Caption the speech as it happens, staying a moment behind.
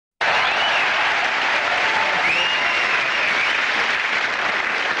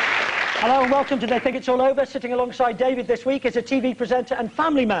Hello and welcome to They Think It's All Over. Sitting alongside David this week is a TV presenter and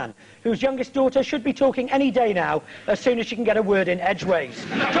family man whose youngest daughter should be talking any day now, as soon as she can get a word in edgeways.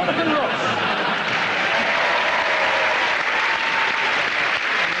 Jonathan Ross.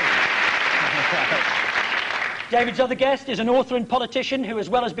 David's other guest is an author and politician who, as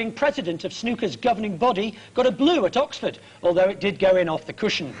well as being president of snooker's governing body, got a blue at Oxford, although it did go in off the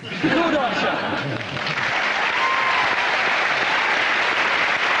cushion. Lord Archer.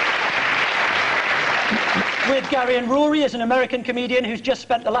 With Gary and Rory is an American comedian who's just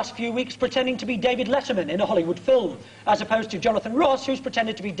spent the last few weeks pretending to be David Letterman in a Hollywood film, as opposed to Jonathan Ross, who's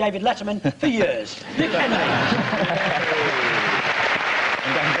pretended to be David Letterman for years. Nick Henry.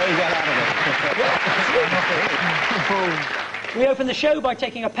 I'm going very well out of it. We open the show by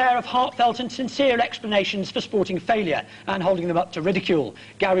taking a pair of heartfelt and sincere explanations for sporting failure and holding them up to ridicule.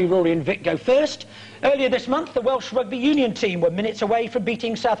 Gary, Rory and Vic go first. Earlier this month, the Welsh rugby union team were minutes away from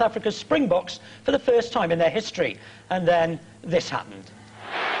beating South Africa's Springboks for the first time in their history. And then this happened.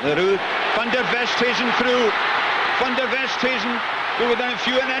 The route, Van der Westhuizen through. Van der Westhuizen through within a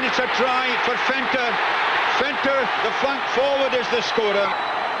few, and then it's a try for Venter. Venter, the flank forward, is the scorer.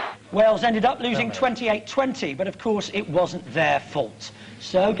 Wales ended up losing 28-20, but of course it wasn't their fault.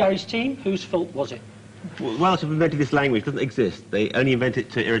 So, Gary's team, whose fault was it? Well, Welsh have invented this language. It doesn't exist. They only invent it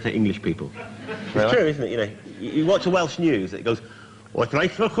to irritate English people. Really? It's true, isn't it? You know, you watch the Welsh news, it goes, nuclear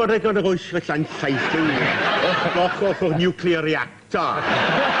reactor.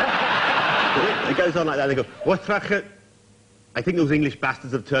 It goes on like that. They go, I think those English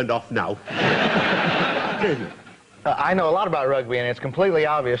bastards have turned off now. I know a lot about rugby, and it's completely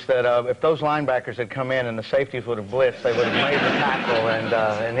obvious that if those linebackers had come in and the safeties would have blitzed, they would have made the tackle and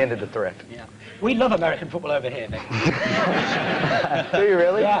ended the threat. Yeah. We love American football over here, Vic. Do you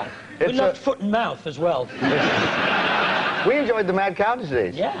really? Yeah. We loved foot and mouth as well. We enjoyed the mad cow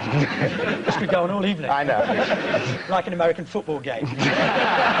disease. Yeah. This could go on all evening. I know. Like an American football game.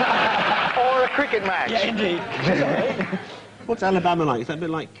 Or a cricket match. Yeah, indeed. What's Alabama like? Is that a bit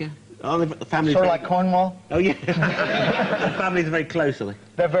like... the families Sort of like Cornwall? Oh, yeah. The families are very close, are they?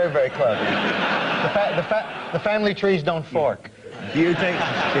 They're very, very close. The family trees don't fork. Do you think...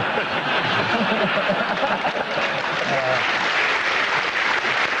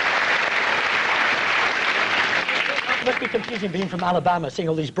 It must be confusing being from Alabama, seeing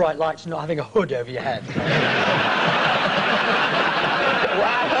all these bright lights and not having a hood over your head.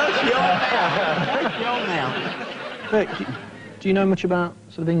 Wow, that's your mail. Look, do you know much about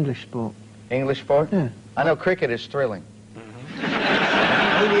sort of English sport? English sport? Yeah. I know cricket is thrilling.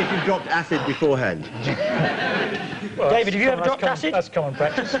 Only if you've dropped acid beforehand. Well, David, have you ever dropped acid? That's common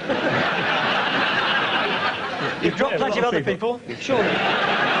practice. You've dropped plenty of other people, surely.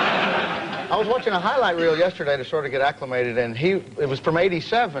 I was watching a highlight reel yesterday to sort of get acclimated, and it was from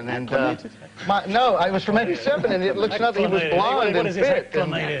 '87, and no, I was from '87, and it looks nothing. He was blonde and fit.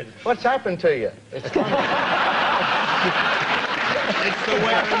 What's happened to you? It's the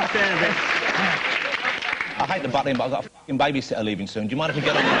way I understand it. I hate the butting, but I've got a f***ing babysitter leaving soon. Do you mind if we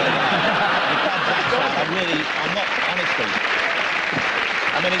get on with it? I'm not, honestly.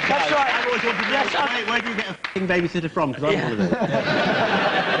 I mean, That's right. I've always wanted to know, where do you get a f***ing babysitter from? Because I'm one of them.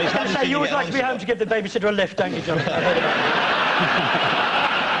 So you always like to be home to give the babysitter a lift, don't you, Jonathan?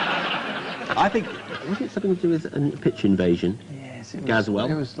 I think, was it something to do with a pitch invasion? Yes, Gazwell?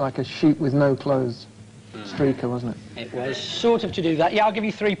 It was like a sheep with no clothes. Streaker, wasn't it? It was sort of to do that. Yeah, I'll give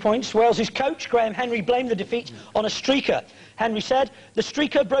you 3 points. Wales's coach, Graham Henry, blamed the defeat on a streaker. Henry said, "The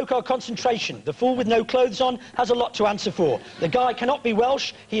streaker broke our concentration. The fool with no clothes on has a lot to answer for. The guy cannot be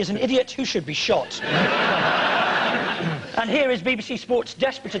Welsh. He is an idiot who should be shot." And here is BBC Sport's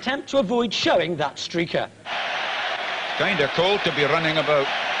desperate attempt to avoid showing that streaker. Kind of cold to be running about.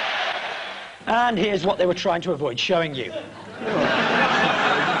 And here's what they were trying to avoid showing you.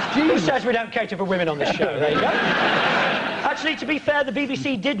 Who says we don't cater for women on this show? There you go. Actually, to be fair, the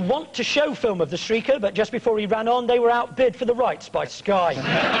BBC did want to show film of the streaker, but just before he ran on, they were outbid for the rights by Sky.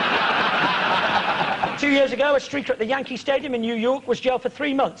 2 years ago, a streaker at the Yankee Stadium in New York was jailed for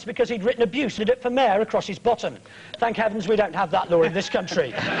 3 months because he'd written abuse and it for mayor across his bottom. Thank heavens we don't have that law in this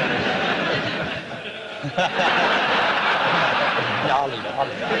country. I'll leave it.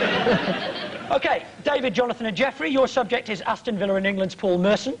 OK, David, Jonathan and Geoffrey, your subject is Aston Villa and England's Paul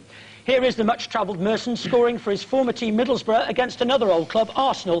Merson. Here is the much-travelled Merson scoring for his former team Middlesbrough against another old club,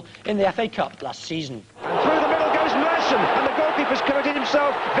 Arsenal, in the FA Cup last season. Through the middle goes Merson, and the goalkeeper's committed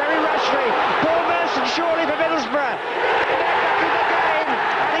himself very rashly. Paul Merson surely for Middlesbrough.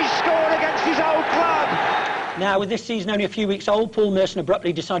 And he's scored against his old club. Now, with this season only a few weeks old, Paul Merson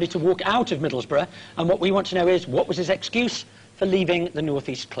abruptly decided to walk out of Middlesbrough, and what we want to know is, what was his excuse for leaving the North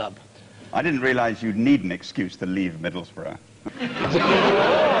East club? I didn't realise you'd need an excuse to leave Middlesbrough.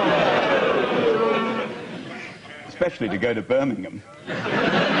 Especially to go to Birmingham.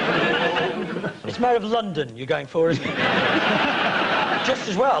 It's Mayor of London you're going for, isn't it? Just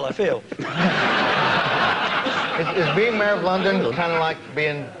as well, I feel. Is being Mayor of London kind of like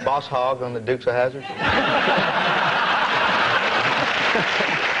being Boss Hogg on the Dukes of Hazzard?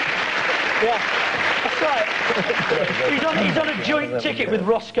 Yeah, that's right. He's on a joint ticket with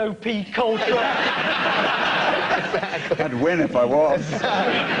Roscoe P. Coltrane. I'd win if I was.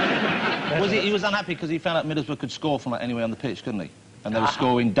 He was unhappy because he found out Middlesbrough could score from like anywhere on the pitch, couldn't he? And they were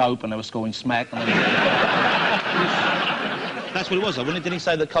scoring dope and they were scoring smack. And that's what it was, though. Didn't he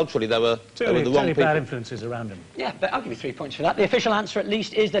say that culturally they were the wrong people? Bad influences around him. Yeah, but I'll give you 3 points for that. The official answer, at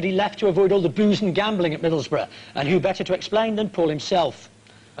least, is that he left to avoid all the booze and gambling at Middlesbrough. And who better to explain than Paul himself?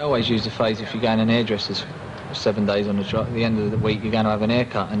 I always use the phrase, if you're going to an hairdresser's for 7 days on the trot, at the end of the week you're going to have an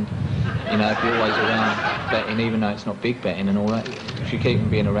haircut, and you know, if you're always around betting, even though it's not big betting and all that, if you keep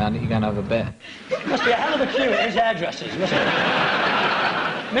being around it, you're going to have a bet. Must be a hell of a queue at his hairdressers, must it?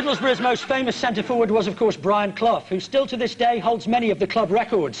 Middlesbrough's most famous centre-forward was, of course, Brian Clough, who still to this day holds many of the club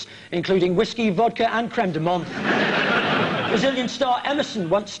records, including whiskey, vodka and creme de menthe. Brazilian star Emerson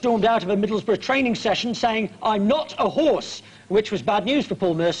once stormed out of a Middlesbrough training session saying, "I'm not a horse," which was bad news for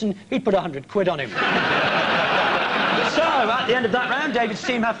Paul Merson, who'd put 100 quid on him. So, at the end of that round, David's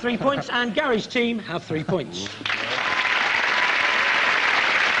team have 3 points and Gary's team have 3 points.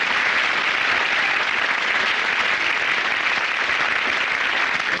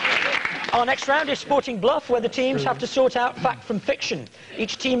 Our next round is Sporting Bluff, where the teams have to sort out fact from fiction.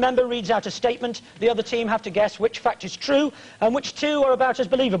 Each team member reads out a statement. The other team have to guess which fact is true and which two are about as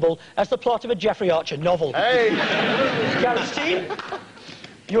believable as the plot of a Jeffrey Archer novel. Hey! Gary's team,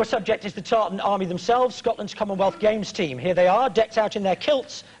 your subject is the Tartan Army themselves, Scotland's Commonwealth Games team. Here they are, decked out in their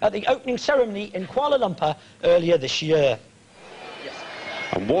kilts at the opening ceremony in Kuala Lumpur earlier this year.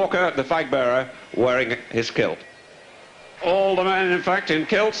 And Walker, the flag bearer, wearing his kilt. All the men, in fact, in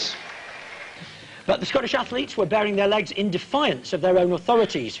kilts. But the Scottish athletes were baring their legs in defiance of their own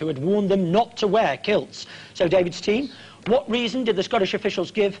authorities, who had warned them not to wear kilts. So, David's team, what reason did the Scottish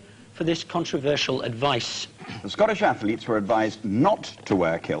officials give for this controversial advice? The Scottish athletes were advised not to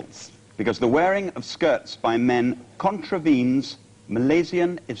wear kilts because the wearing of skirts by men contravenes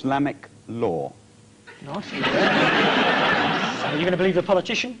Malaysian Islamic law. Nice. So, are you going to believe the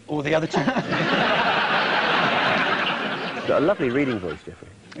politician or the other two? You've got a lovely reading voice, Jeffrey.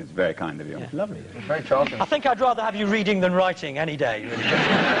 It's very kind of you. Yeah. Lovely. It's very charming. I think I'd rather have you reading than writing any day. Really.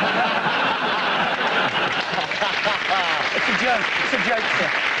 It's a joke. It's a joke, sir.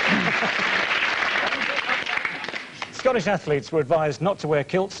 Scottish athletes were advised not to wear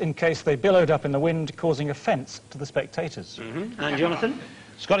kilts in case they billowed up in the wind, causing offence to the spectators. And Jonathan?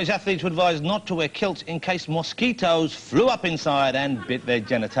 Scottish athletes were advised not to wear kilts in case mosquitoes flew up inside and bit their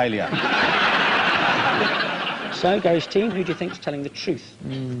genitalia. So, Gary's team, who do you think's telling the truth?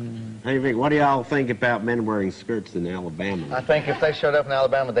 Hey, Rick, what do y'all think about men wearing skirts in Alabama? I think if they showed up in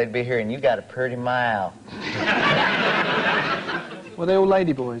Alabama, they'd be hearing, "You got a pretty mile." Well, they're all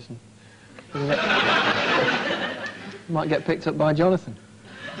lady boys. Might get picked up by Jonathan.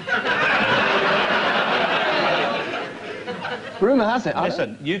 Rumour has it.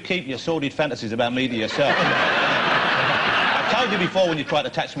 Listen, you keep your sordid fantasies about me to yourself. I told you before when you tried to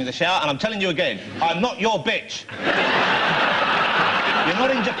attach me in the shower, and I'm telling you again, I'm not your bitch. You're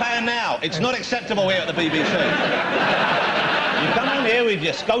not in Japan now. It's not acceptable here at the BBC. You come on here with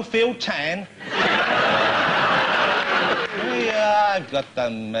your Schofield tan. Yeah, I've got the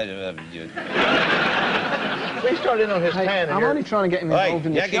measure of you. We started in on his tan. I'm only trying to get him involved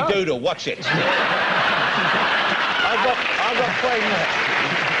in the show. Yankee Doodle, watch it. I've got plain nuts.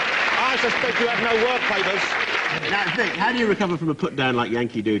 I suspect you have no work papers. Now, Vic, how do you recover from a put-down like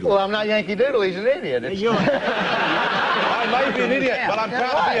Yankee Doodle? Well, I'm not Yankee Doodle. He's an idiot. I may be an idiot, but I'm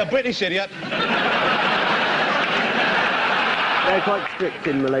proud to be a British idiot. They're quite strict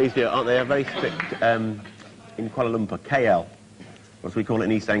in Malaysia, aren't they? They're very strict in Kuala Lumpur, KL. As we call it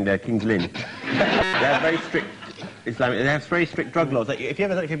in East Anglia, Kings Lynn. They have very strict Islamic... They have very strict drug laws. If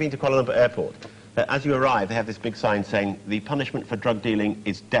you've been to Kuala Lumpur Airport, as you arrive, they have this big sign saying, "The punishment for drug dealing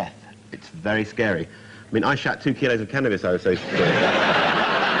is death." It's very scary. I mean, I shot 2 kilos of cannabis, I was so scared.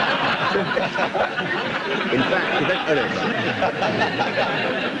 In fact,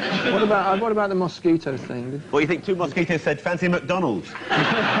 What about the mosquito thing? What, you think 2 mosquitoes said, "Fancy McDonald's"?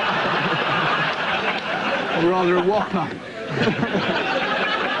 Or rather a Whopper.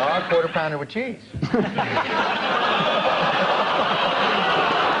 Or a quarter pounder with cheese.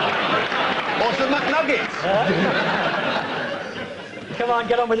 Or some McNuggets. Come on,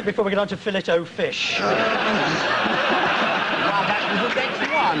 get on with it before we get on to fillet-o fish. Well, that was the next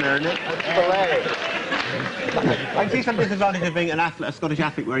one, isn't it? Filet. I see some disadvantage of being an athlete, a Scottish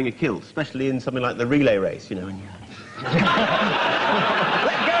athlete wearing a kilt, especially in something like the relay race, you know, when you... Let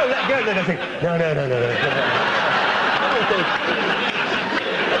go, let go. No, nothing. No.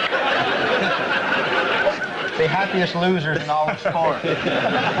 The happiest losers in all of sport.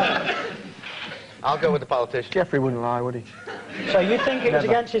 I'll go with the politician. Jeffrey wouldn't lie, would he? So you think it was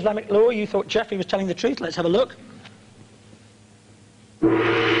against Islamic law? You thought Jeffrey was telling the truth? Let's have a look.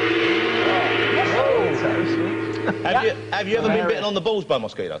 Have you ever been bitten on the balls by a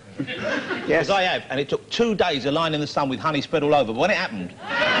mosquito? Yes. Because I have, and it took 2 days of lying in the sun with honey spread all over, but when it happened, the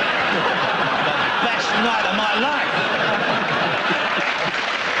best night of my life.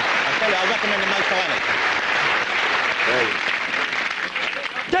 I tell you, I recommend the most highly.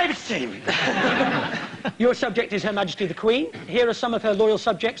 David's team. Your subject is Her Majesty the Queen. Here are some of her loyal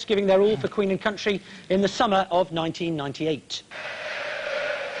subjects giving their all for Queen and country in the summer of 1998.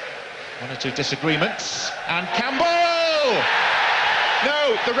 One or two disagreements, and Campbell!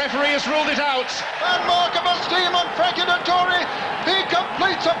 No, the referee has ruled it out. And Markova Steam on Frankie Dettori. He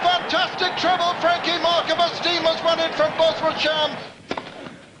completes a fantastic treble. Frankie Markova Steam has won it from Bosworthshire.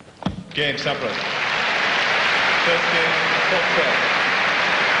 Game separate. First game, top 12.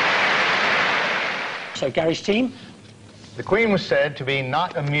 So Gary's team. The Queen was said to be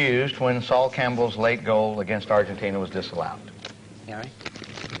not amused when Sol Campbell's late goal against Argentina was disallowed. Gary?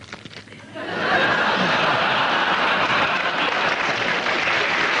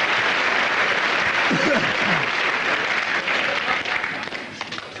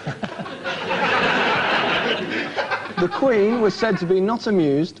 The Queen was said to be not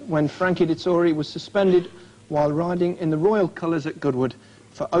amused when Frankie Dettori was suspended while riding in the royal colours at Goodwood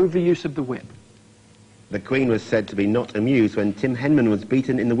for overuse of the whip. The Queen was said to be not amused when Tim Henman was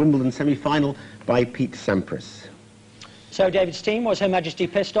beaten in the Wimbledon semi-final by Pete Sampras. So David's team, was Her Majesty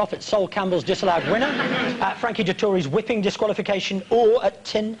pissed off at Sol Campbell's disallowed winner, at Frankie Dettori's whipping disqualification, or at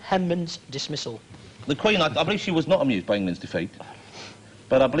Tim Henman's dismissal? The Queen, I believe she was not amused by England's defeat,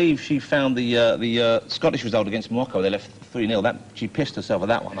 but I believe she found the Scottish result against Morocco, they left 3-0, she pissed herself at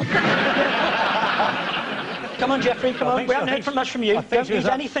that one. Come on, Jeffrey, come on. We haven't heard much from you. Don't use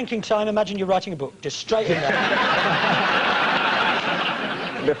any thinking time. Imagine you're writing a book. Just straight in there.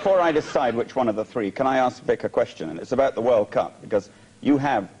 Before I decide which one of the three, can I ask Vic a question? And it's about the World Cup, because you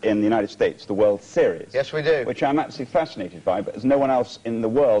have, in the United States, the World Series. Yes, we do. Which I'm absolutely fascinated by, but as no one else in the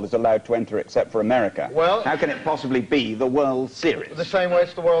world is allowed to enter except for America. Well, how can it possibly be the World Series? The same way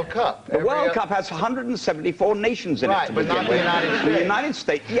it's the World Cup. The World Cup has 174 nations in it to begin with. But not the United States. The United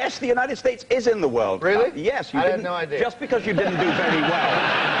States, yes, the United States is in the World Cup. Really? Yes, you I didn't. had no idea. Just because you didn't do very well.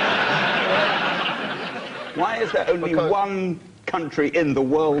 Why is there only one country in the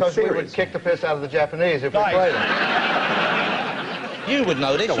World Series? Because we would kick the piss out of the Japanese if we played them. You would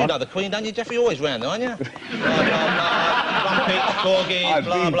know this. You know the Queen, don't you, Jeffrey? You're always round there, aren't you? Blah, blah, blah. Trumpets, corgis,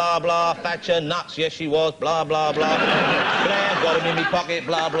 blah, blah, blah. Thatcher, nuts, yes, she was, blah, blah, blah. Blair, got him in my pocket,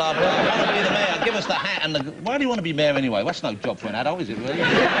 blah, blah, blah. I want to be the mayor. Give us the hat and the... Why do you want to be mayor anyway? That's no job for an adult, is it, really?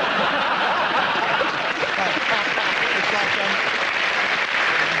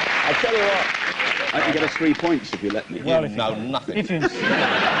 I tell you what, I can get us 3 points if you let me. Well, you know nothing.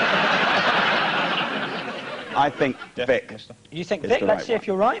 I think Vic. You think Vic? Let's see if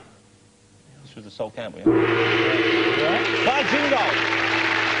you're right. This was the Sol Campbell, yeah? By jingo!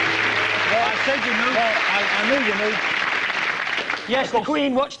 Well, I said you moved. Well, I knew you moved. Yes, the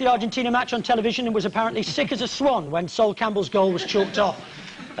Queen watched the Argentina match on television and was apparently sick as a swan when Sol Campbell's goal was chalked off.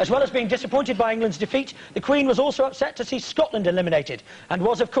 As well as being disappointed by England's defeat, the Queen was also upset to see Scotland eliminated and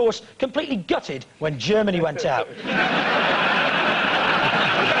was, of course, completely gutted when Germany went out.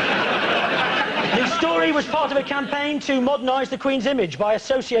 The story was part of a campaign to modernise the Queen's image by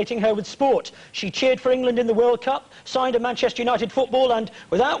associating her with sport. She cheered for England in the World Cup, signed a Manchester United football, and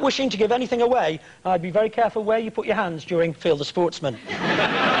without wishing to give anything away, I'd be very careful where you put your hands during Phil the Sportsman. So,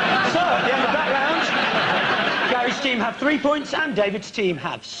 at the end of that round, Gary's team have 3 points and David's team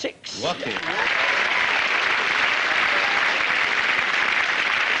have 6. Lucky.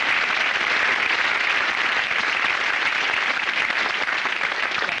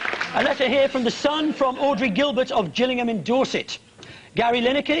 A letter here from the Sun from Audrey Gilbert of Gillingham in Dorset. Gary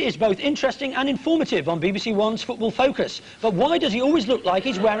Lineker is both interesting and informative on BBC One's Football Focus, but why does he always look like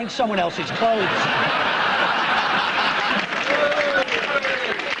he's wearing someone else's clothes?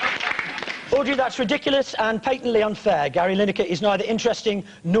 Audrey, that's ridiculous and patently unfair. Gary Lineker is neither interesting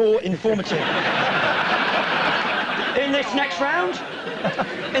nor informative. In the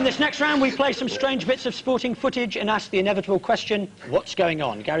this next round, we play some strange bits of sporting footage and ask the inevitable question, what's going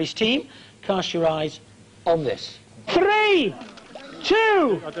on? Gary's team, cast your eyes on this. 3,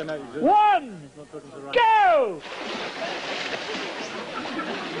 2, 1, go!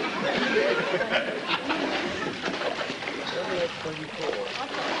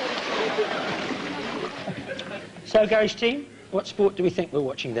 So, Gary's team, what sport do we think we're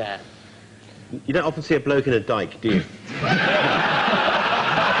watching there? You don't often see a bloke in a dyke, do you?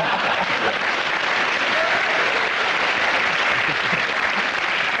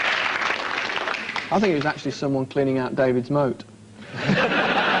 I think it was actually someone cleaning out David's moat. In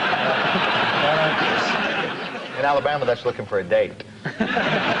Alabama, that's looking for a date.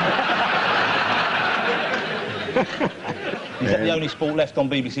 Is that the only sport left on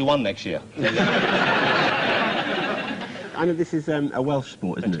BBC One next year? I know this is a Welsh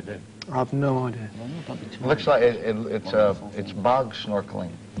sport, isn't it? I have no idea. Looks like it's bog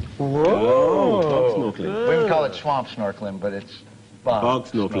snorkeling. Whoa! Bog snorkeling. We would call it swamp snorkeling, but it's bog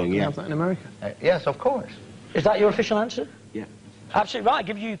snorkeling. Yeah. How's that in America? Yes, of course. Is that your official answer? Yeah. Absolutely right.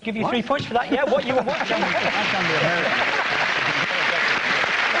 Give you 3 points for that. Yeah, what you were watching.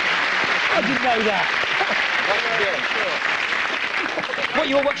 I didn't know that. What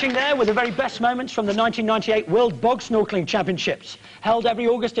you were watching there were the very best moments from the 1998 World Bog Snorkeling Championships, held every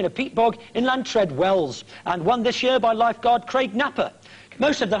August in a peat bog in Lantred Wells, and won this year by lifeguard Craig Napper.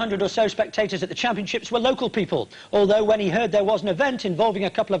 Most of the 100 or so spectators at the championships were local people, although when he heard there was an event involving a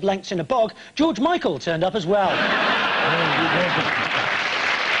couple of lengths in a bog, George Michael turned up as well.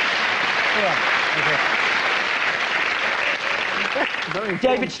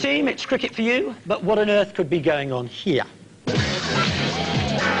 David's team, it's cricket for you, but what on earth could be going on here?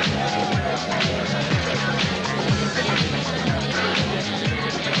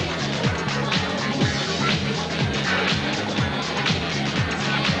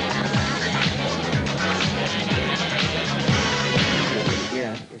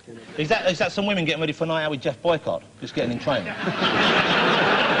 Is that some women getting ready for a night out with Jeff Boycott? Just getting in training? It's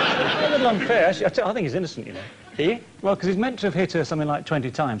a little unfair, actually. I think he's innocent, you know. Do you? Well, because he's meant to have hit her something like 20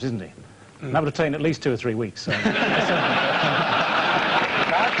 times, isn't he? And that would have taken at least 2 or 3 weeks, so... And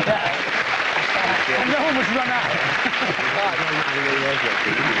no one was run out.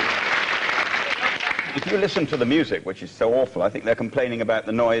 If you listen to the music, which is so awful, I think they're complaining about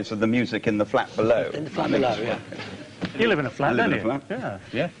the noise of the music in the flat below. In the flat below, yeah. You live in a flat, don't you? Flat. Yeah.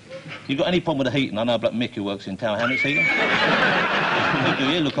 Yeah. You got any problem with the heating? I know Black Mick who works in Tower Hamlets heating. Do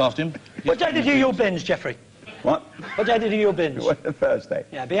you look after him? What day do you do your bins, Jeffrey? What? What day do you do your bins? Thursday.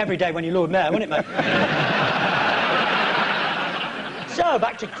 Yeah, it'd be every day when you're Lord Mayor, wouldn't it, mate? So,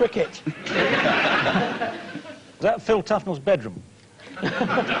 back to cricket. Is that Phil Tufnell's bedroom?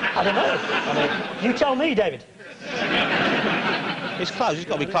 I don't know. I mean, you tell me, David. It's closed. It's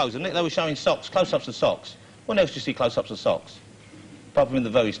got to be closed, isn't it? They were showing socks, close-ups of socks. When else do you see close-ups of socks? Apart from in the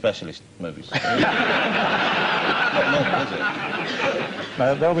very specialist movies. Not normal, is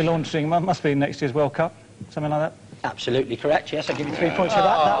it? They'll be launching, must be next year's World Cup, something like that. Absolutely correct, yes, I'll give you 3 points for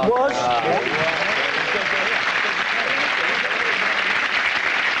that. That was...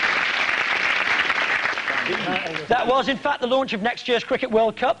 That was, in fact, the launch of next year's Cricket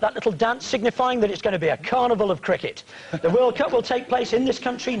World Cup, that little dance signifying that it's going to be a carnival of cricket. The World Cup will take place in this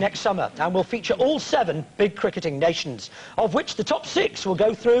country next summer and will feature all 7 big cricketing nations, of which the top 6 will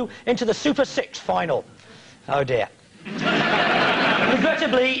go through into the Super 6 final. Oh, dear.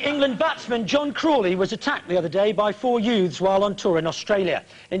 Regrettably, England batsman John Crawley was attacked the other day by 4 youths while on tour in Australia.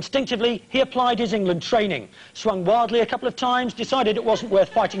 Instinctively, he applied his England training, swung wildly a couple of times, decided it wasn't worth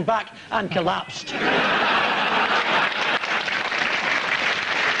fighting back, and collapsed.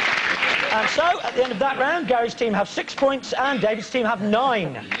 And so, at the end of that round, Gary's team have 6 points and David's team have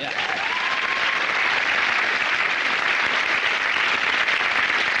 9. Yeah.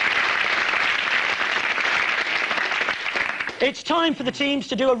 It's time for the teams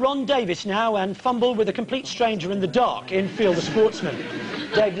to do a Ron Davis now and fumble with a complete stranger in the dark in Field the Sportsman.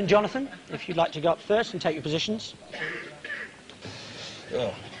 David and Jonathan, if you'd like to go up first and take your positions.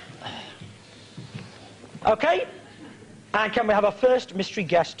 Oh. OK. And can we have our first mystery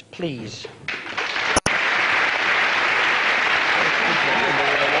guest, please?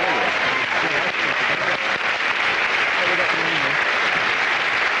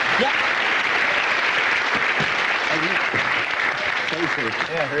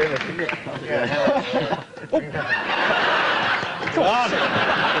 Yeah, really.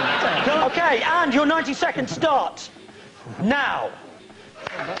 OK, and your 90 seconds start now.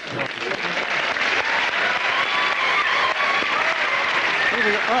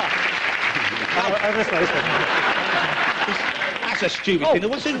 This way. That's a stupid thing.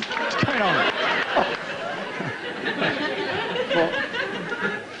 What's going on?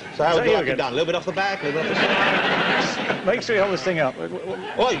 So how would you like it done? A little bit off the back, a little bit off the side? Make sure you hold this thing up. Oi,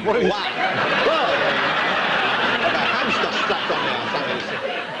 what is that? I've got a hamster strapped on now.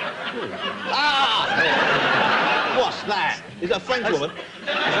 Ah! What's that? Is that a French woman?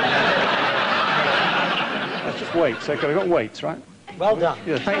 That's just weights. Okay, we've got weights, right? Well done.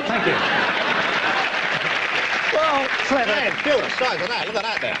 Yeah, thank you. Well, clever. Man, feel the size of that. Look at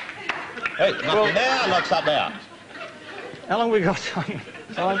that there. Hey, nothing there, locks up there. How long have we got time?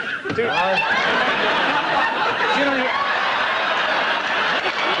 Time? Do you know...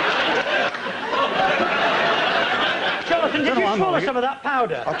 Jonathan, did you swallow some of that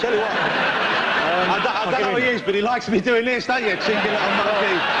powder? I'll tell you what. I don't know what he is, but he likes me doing this, don't you, cheeky little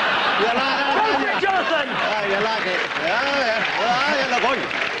monkey? You like it, Jonathan! Oh, you like it? Yeah. Look,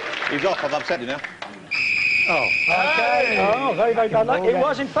 he's off. I've upset you now. Oh. Okay. Oh, very, very bad luck. It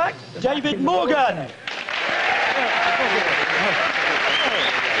was, in fact, David Morgan. What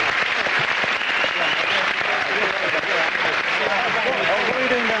are you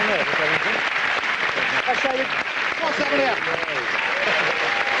doing down there? That's David. What's happening here?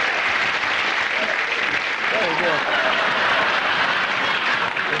 Very good.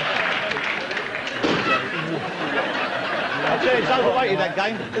 I'll tell you, it's overrated, that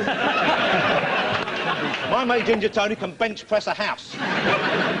game. My mate Ginger Tony can bench press a house.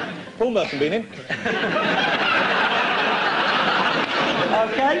 Paul Merson been in.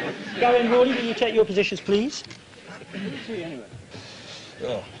 Okay. Go in, Rawley. Will you take your positions, please?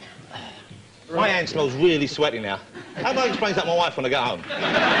 Oh. My hand smells really sweaty now. How do I explain that to my wife when I get home?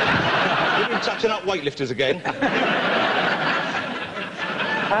 You've been touching up weightlifters again.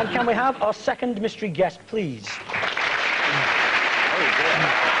 And can we have our second mystery guest, please?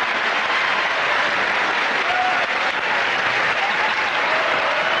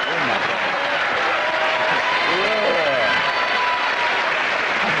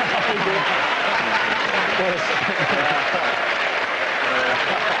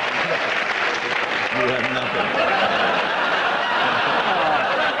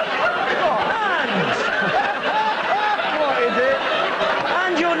 What is it?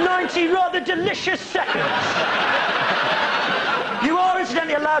 And your 90 rather delicious seconds. You are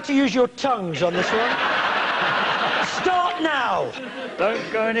incidentally allowed to use your tongues on this one. Start now.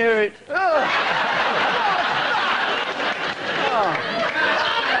 Don't go near it.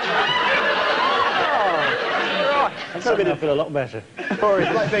 That's going to feel a lot better. Or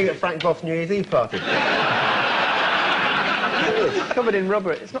it's like being at Frank Boff's New Year's Eve party. It's covered in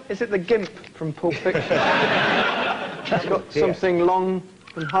rubber. It's not. Is it the Gimp from Pulp Fiction? It's got something long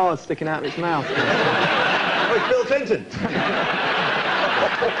and hard sticking out of its mouth. Oh, it's Bill Clinton.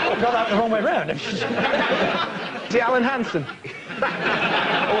 Got that the wrong way round. Is it Alan Hansen? Oh,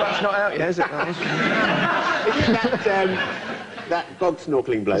 that's not out yet, is it? Isn't that bog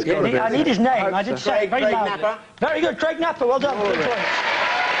snorkeling bloke? I need his name. I did say it very Craig loudly. Napper. Very good, Craig Napper. Well done. 3 points.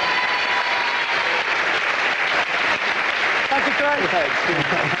 Thank you, Craig.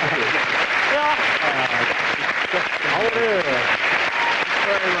 Yeah.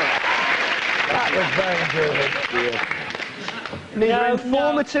 That was very good. Neither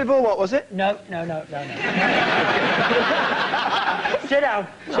informative or what was it? No. Sit down.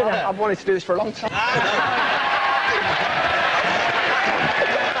 Sit down. I've wanted to do this for a long time.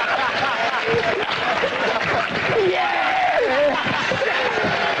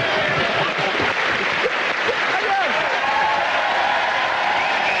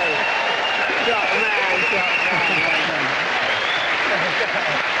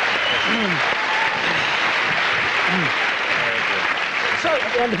 So,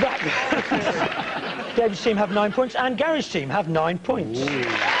 at the end of that, David's team have 9 points, and Gary's team have 9 points.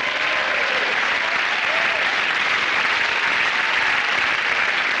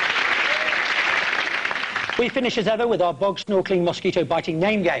 We finish as ever with our bog snorkeling mosquito biting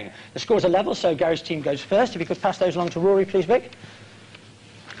name game. The scores are level, so Gary's team goes first. If you could pass those along to Rory, please, Vic.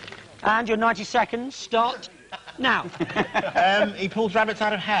 And your 90 seconds start now. He pulls rabbits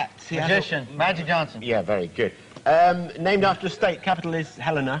out of hats. Magician, Magic Johnson. Yeah, very good. Named after a state, capital is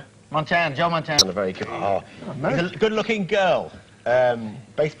Helena. Montana, Joe Montana. Very good. Oh, he's a good-looking girl.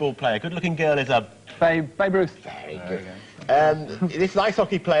 Baseball player. Good-looking girl is a... Babe Ruth. Very good. This ice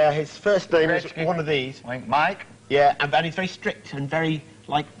hockey player, his first name is one of these. Mike. Yeah, and he's very strict and very,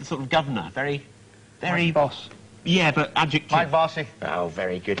 like, the sort of governor. Very... Mike Boss. Yeah, but adjective. Mike Bossy. Oh,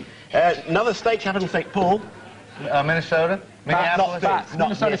 very good. Another state, capital St. Paul. Minnesota. Minneapolis. Not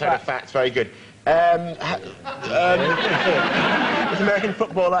Minnesota Fats. Very good. This American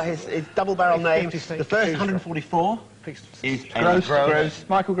footballer, his double-barrel name, the first 144 is Gross.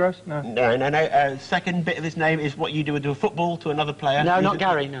 Michael Gross? No. No. Second bit of his name is what you do with a football to another player. No, not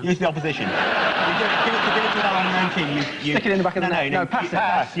Gary, no. Use the opposition. Give it to that unknown team. You Stick it in the back of the net. No,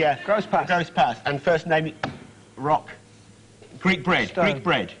 pass. Yeah. Gross pass. Gross pass. And first name, Rock. Greek bread. Stone. Greek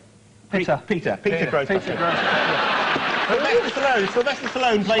bread. Peter. Peter Gross. Peter Gross. Sylvester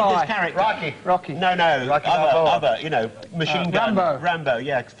Stallone played this character. Rocky. No. Other, you know, machine gun. Rambo,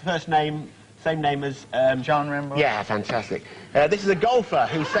 yeah. First name, same name as... John Rambo. Yeah, fantastic. This is a golfer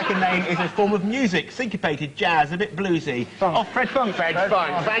whose second name is a form of music, syncopated jazz, a bit bluesy. Funk. Oh, Fred Funk.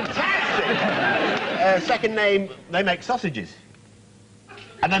 Fantastic! Second name, they make sausages.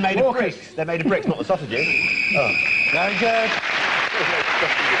 And they're made of bricks. They're made of bricks, not the sausages. Oh. Very good.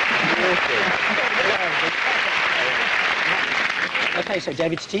 OK, so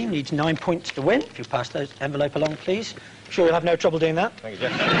David's team needs 9 points to win. If you pass those envelope along, please. I'm sure you'll have no trouble doing that. Thank you,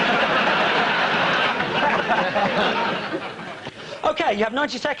 Jeff. OK, you have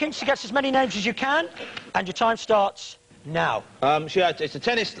 90 seconds to get as many names as you can, and your time starts now. It's a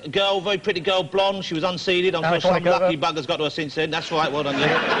tennis girl, very pretty girl, blonde. She was unseeded. I'm sure some lucky bugger's got to her since then. That's right, well done, you.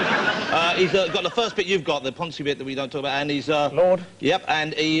 He's got the first bit you've got, the Ponzi bit that we don't talk about, and he's... Lord. Yep,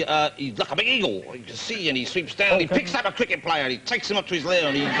 and he's like a big eagle. You can see, and he sweeps down, he picks up a cricket player, and he takes him up to his lair,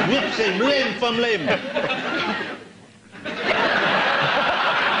 and he whips him limb from limb.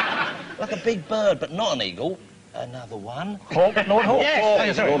 Like a big bird, but not an eagle. Another one. Hawk, Lord Hawk.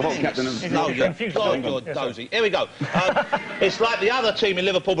 Yes. Lord Hawk, captain of... No, you're dozy. Here we go. It's like the other team in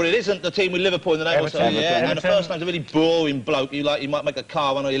Liverpool, but it isn't the team with Liverpool in the name. Everton. And the first name's a really boring bloke. You might make a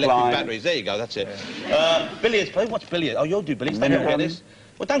car, one of the electric batteries. There you go, that's it. Billiards. What's billiards? Oh, you'll do billiards. Don't get this.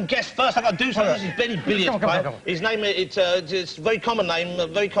 Well, don't guess first. I've got to do something. This is Benny Billiards. Come on. His name, it's a very common name,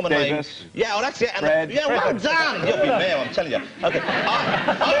 name. Yeah, oh, that's it. And yeah, well done. You'll be there, I'm telling you. Okay.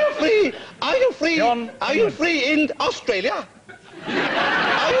 Are you free? Are you free? Are you free in Australia?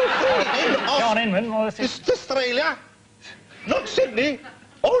 Are you free in John Inman. Well, it's Australia, not Sydney.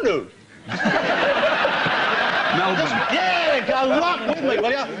 Oh no. Melbourne. There we go. Rock with me,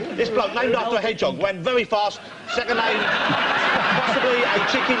 will you? This bloke, named after a hedgehog, went very fast. Second name, possibly a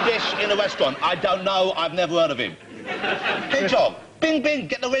chicken dish in a restaurant. I don't know. I've never heard of him. Hedgehog. Bing, bing,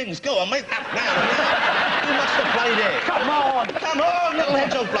 get the rings. Go on, mate. Now. You must have played it. Come on, little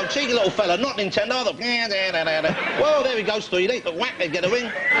hedgehog bloke. Cheeky little fella. Not Nintendo. Well, there he goes, 3D. But whack, they get a ring. You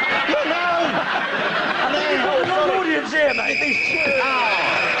know. You've got an audience here, mate. These two.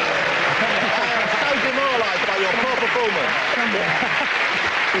 Demoralised by your poor performance.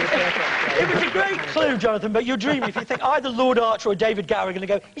 It was a great clue, Jonathan, but you're dreaming if you think either Lord Archer or David Gower are going to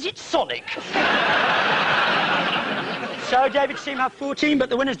go, is it Sonic? So David's team have 14, but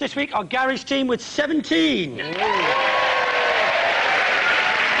the winners this week are Gary's team with 17.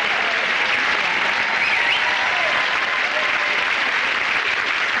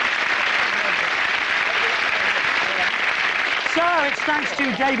 So it's thanks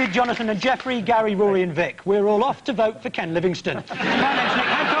to David, Jonathan and Jeffrey, Gary, Rory and Vic. We're all off to vote for Ken Livingstone. My name's Nick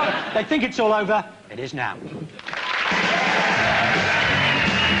Hancock. They think it's all over. It is now.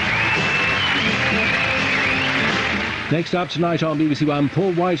 Next up tonight on BBC One,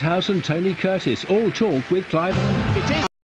 Paul Whitehouse and Tony Curtis all talk with Clive.